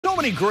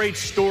many great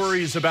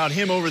stories about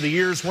him over the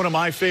years. One of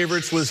my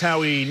favorites was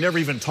how he never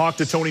even talked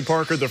to Tony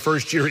Parker the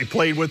first year he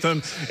played with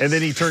him, and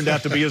then he turned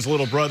out to be his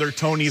little brother.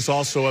 Tony's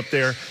also up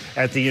there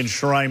at the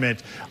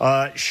enshrinement.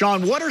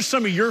 Sean, what are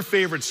some of your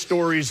favorite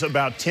stories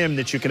about Tim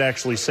that you could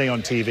actually say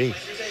on TV?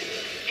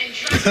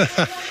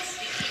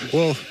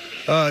 Well,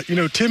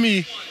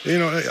 Timmy,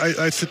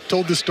 I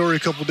told this story a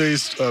couple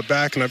days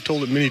back, and I've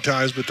told it many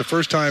times, but the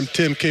first time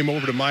Tim came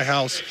over to my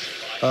house,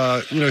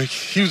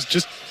 he was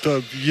just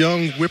a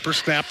young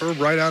whippersnapper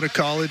right out of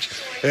college,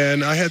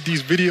 and I had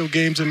these video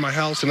games in my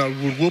house, and I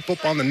would whoop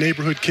up on the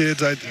neighborhood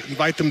kids. I'd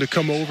invite them to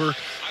come over,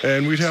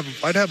 and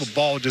I'd have a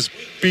ball just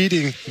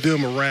beating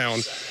them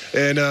around.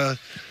 And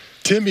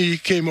Timmy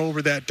came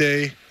over that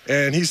day,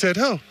 and he said,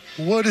 "Oh,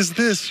 what is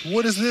this?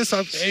 What is this? I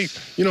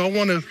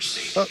want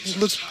to,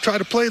 let's try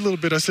to play a little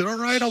bit." I said, "All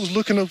right." I was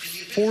looking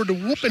forward to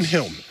whooping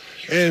him.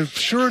 And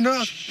sure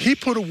enough, he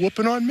put a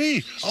whooping on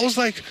me. I was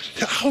like,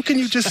 how can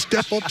you just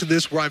step up to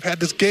this where I've had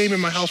this game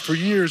in my house for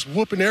years,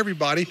 whooping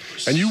everybody,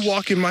 and you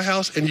walk in my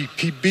house and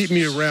he beat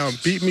me around,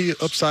 beat me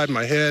upside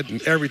my head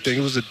and everything.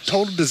 It was a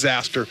total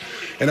disaster.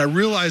 And I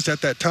realized at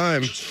that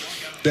time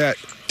that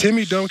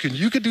Timmy Duncan,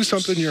 you could do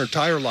something your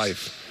entire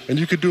life, and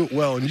you could do it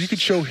well, and you could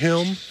show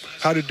him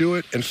how to do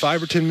it, and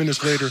 5 or 10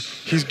 minutes later,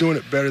 he's doing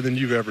it better than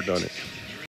you've ever done it.